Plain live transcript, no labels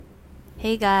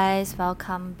Hey guys,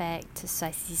 welcome back to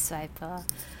Swicy Swiper.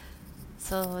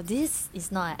 So this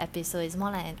is not an episode, it's more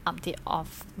like an update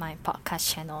of my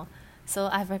podcast channel. So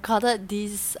I've recorded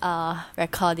this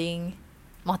recording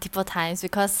multiple times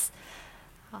because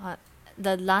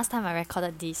the last time I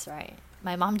recorded this, right,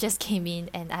 my mom just came in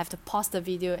and I have to pause the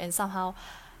video and somehow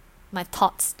my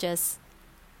thoughts just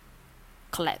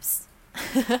collapsed.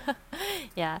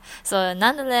 Yeah. So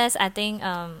nonetheless, I think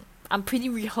I'm pretty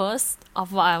rehearsed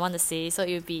of what I want to say, so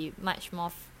it will be much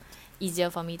more easier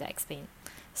for me to explain.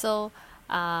 So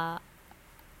I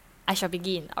shall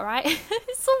begin. All right.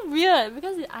 It's so weird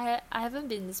because I haven't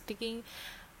been speaking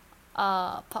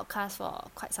podcast for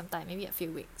quite some time, maybe a few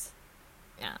weeks.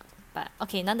 Yeah. But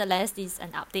okay, nonetheless, this is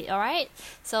an update. All right.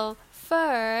 So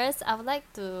first, I would like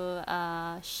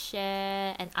to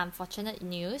share an unfortunate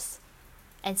news,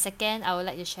 and second, I would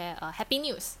like to share a happy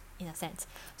news in a sense.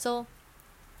 So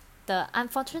the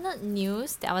unfortunate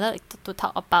news that I would like to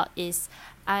talk about is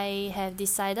I have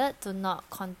decided to not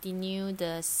continue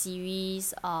the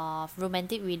series of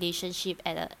romantic relationship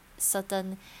at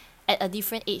a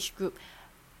different age group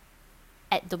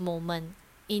at the moment,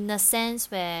 in a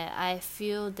sense where I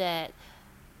feel that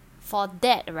for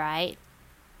that, right,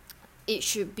 it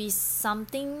should be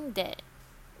something that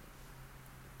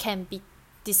can be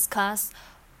discussed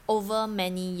over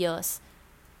many years.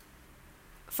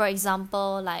 For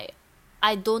example, like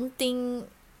I don't think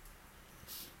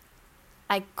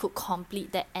I could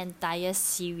complete the entire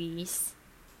series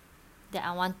that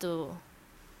I want to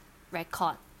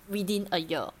record within a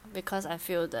year, because I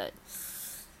feel that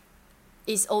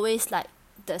it's always like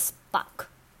the spark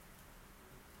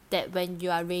that when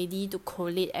you are ready to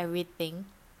collate everything,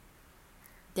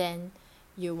 then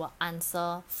you will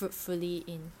answer fruitfully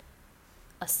in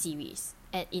a series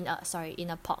and in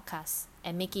a podcast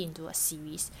and make it into a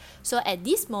series. So at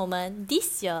this moment,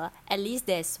 this year, at least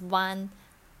there's one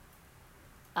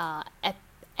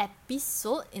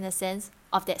episode in a sense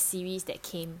of that series that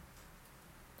came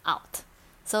out.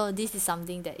 So this is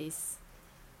something that is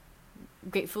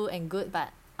grateful and good, but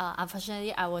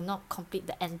unfortunately I will not complete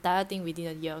the entire thing within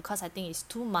a year because I think it's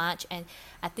too much, and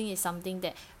I think it's something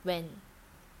that when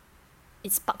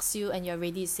it sparks you and you're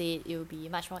ready to say it, it will be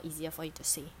much more easier for you to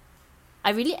say. I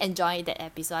really enjoyed that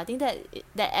episode. I think that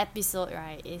episode,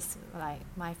 right, is like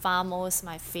my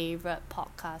favorite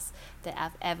podcast that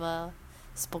I've ever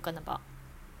spoken about.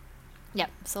 Yep.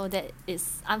 So that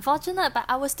is unfortunate, but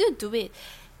I will still do it.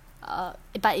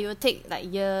 But it will take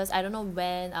like years. I don't know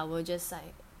when I will just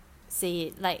like say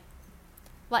it. Like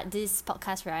what this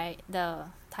podcast, right? The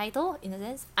title, in a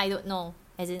sense, I don't know.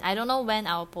 As in, I don't know when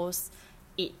I'll post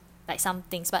it. Like some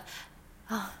things, but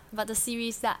the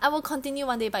series that I will continue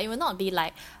one day, but it will not be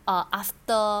like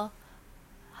after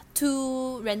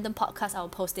two random podcasts I will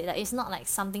post it. Like it's not like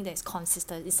something that is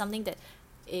consistent. It's something that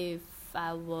if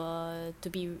I were to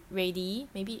be ready,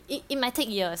 maybe it might take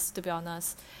years, to be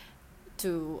honest,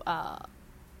 to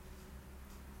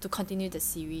continue the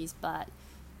series. But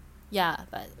yeah,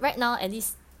 but right now at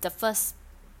least the first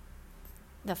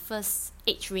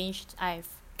age range I've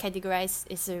categorized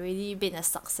is already been a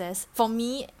success. For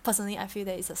me personally, I feel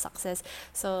that it's a success.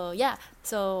 So yeah,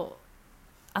 so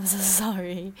I'm so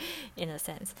sorry in a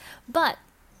sense. But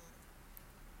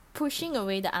pushing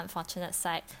away the unfortunate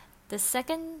side, the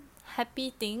second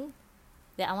happy thing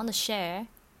that I want to share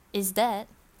is that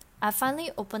I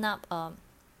finally opened up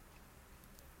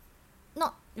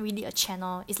not really a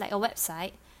channel, it's like a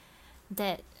website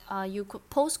that you could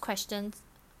post questions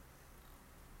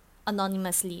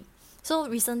anonymously. So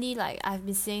recently, like I've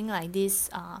been seeing like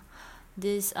this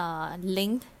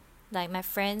link, like my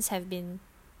friends have been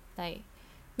like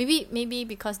maybe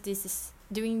because this is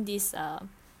during this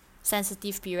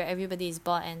sensitive period, everybody is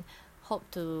bored and hope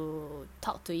to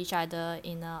talk to each other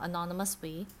in an anonymous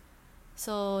way.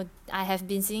 So I have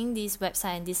been seeing this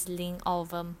website and this link all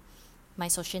over my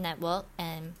social network,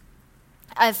 and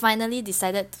I finally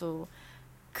decided to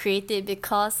create it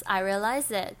because I realized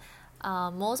that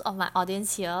most of my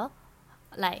audience here,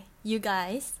 like you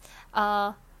guys,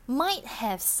 might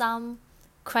have some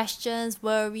questions,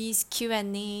 worries,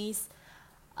 Q&As,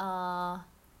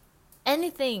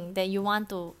 anything that you want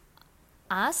to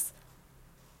ask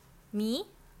me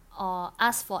or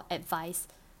ask for advice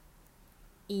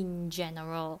in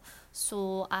general.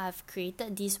 So I've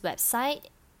created this website.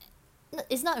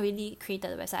 It's not really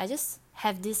created a website, I just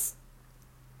have this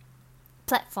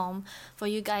platform for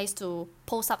you guys to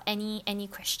post up any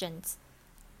questions,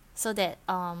 so that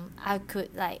I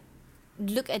could like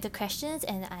look at the questions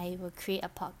and I will create a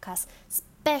podcast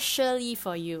specially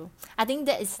for you. I think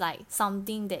that is like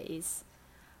something that is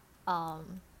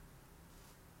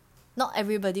not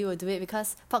everybody will do it,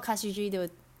 because podcasts usually they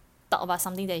will talk about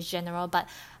something that is general, but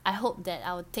I hope that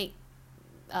I will take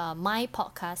my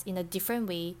podcast in a different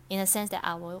way, in a sense that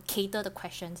I will cater the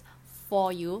questions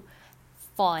for you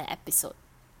for an episode.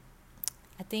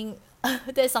 I think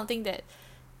that's something that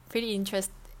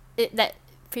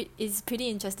is pretty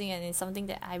interesting, and it's something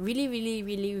that I really, really,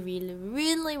 really, really,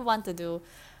 really want to do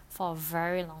for a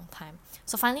very long time.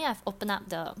 So finally, I've opened up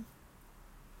the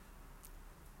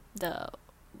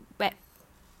web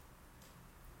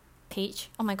page.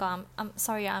 Oh my god, I'm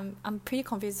sorry, I'm pretty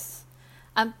confused.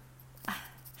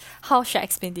 How should I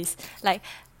explain this? Like,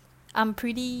 I'm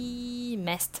pretty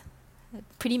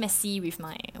messy with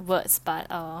my words,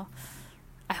 but I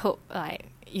hope like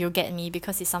you'll get me,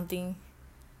 because it's something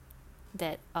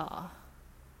that I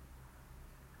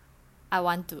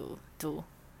want to do.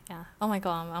 Yeah. Oh my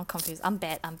god, I'm confused. I'm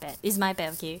bad. It's my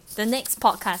bad, okay? The next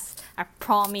podcast, I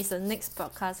promise, the next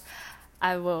podcast,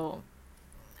 I will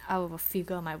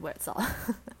figure my words out.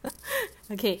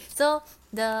 Okay, so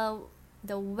the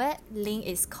web link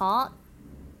is called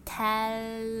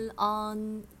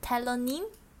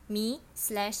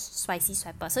telonym.me/Swicy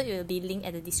Swiper. So it will be linked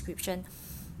at the description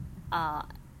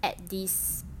at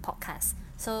this podcast.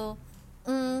 So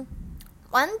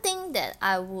one thing that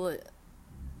I would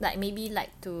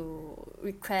like to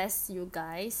request you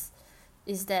guys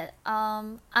is that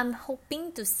I'm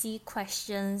hoping to see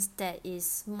questions that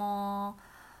is more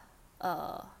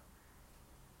that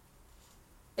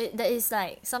is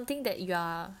like something that you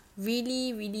are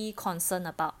really, really concerned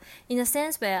about, in a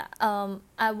sense where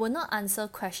I will not answer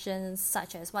questions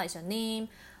such as what is your name,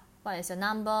 what is your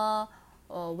number,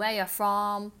 or where you're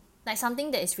from, like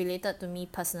something that is related to me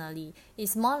personally.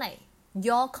 It's more like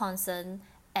your concern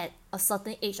at a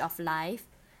certain age of life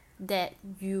that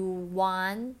you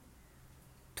want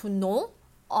to know,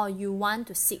 or you want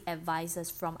to seek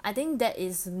advices from. I think that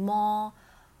is more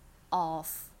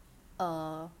of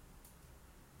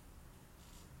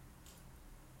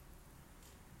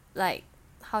like,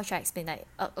 how should I explain, like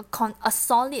a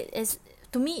solid is,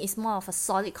 to me, it's more of a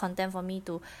solid content for me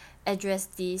to address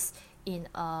this in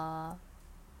a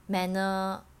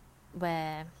manner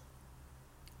where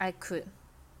I could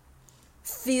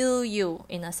feel you,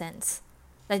 in a sense,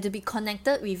 like to be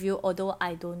connected with you although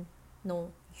I don't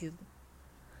know you.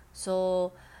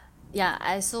 So yeah,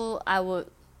 I would,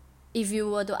 if you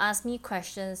were to ask me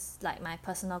questions, like my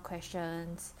personal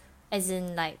questions, as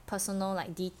in like personal,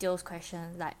 like details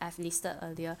questions like I've listed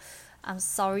earlier, I'm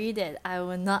sorry that I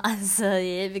will not answer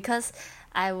it, because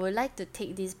I would like to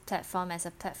take this platform as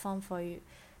a platform for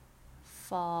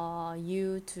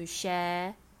you to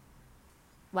share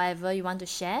whatever you want to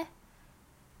share,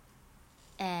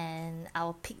 and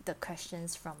I'll pick the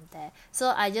questions from there.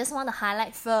 So I just want to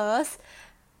highlight first,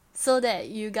 so that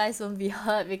you guys won't be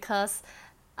hurt, because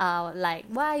like,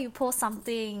 why you post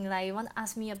something like you want to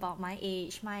ask me about my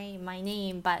age, my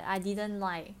name, but I didn't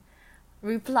like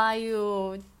reply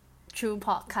you through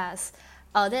podcast.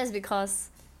 That's because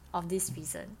of this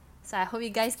reason. So I hope you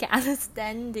guys can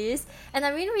understand this, and I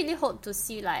really, really hope to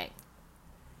see like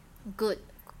good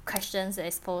questions that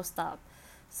is posted up,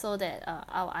 so that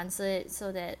I'll answer it,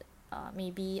 so that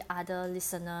maybe other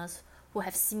listeners who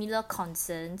have similar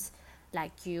concerns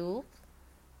like you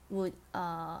would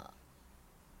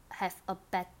have a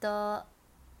better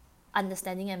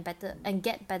understanding and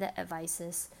get better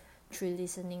advices through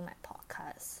listening my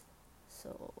podcast.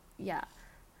 So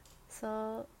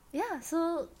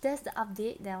that's the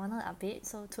update that I want to update.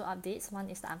 So 2 updates. One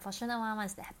is the unfortunate one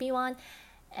is the happy one.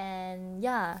 And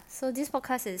yeah, so this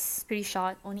podcast is pretty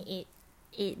short, only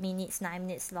 8 minutes, 9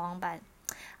 minutes long, but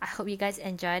I hope you guys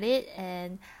enjoyed it,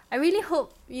 and I really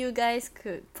hope you guys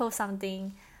could post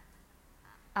something.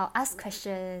 I'll ask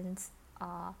questions,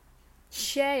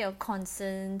 share your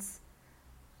concerns,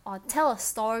 or tell a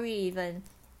story even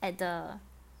at the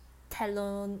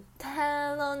Telonym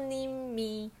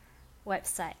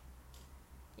website.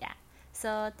 Yeah.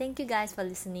 So thank you guys for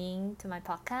listening to my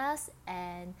podcast,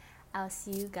 and I'll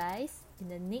see you guys in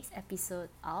the next episode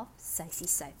of Swicy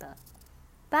Swiper.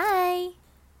 Bye!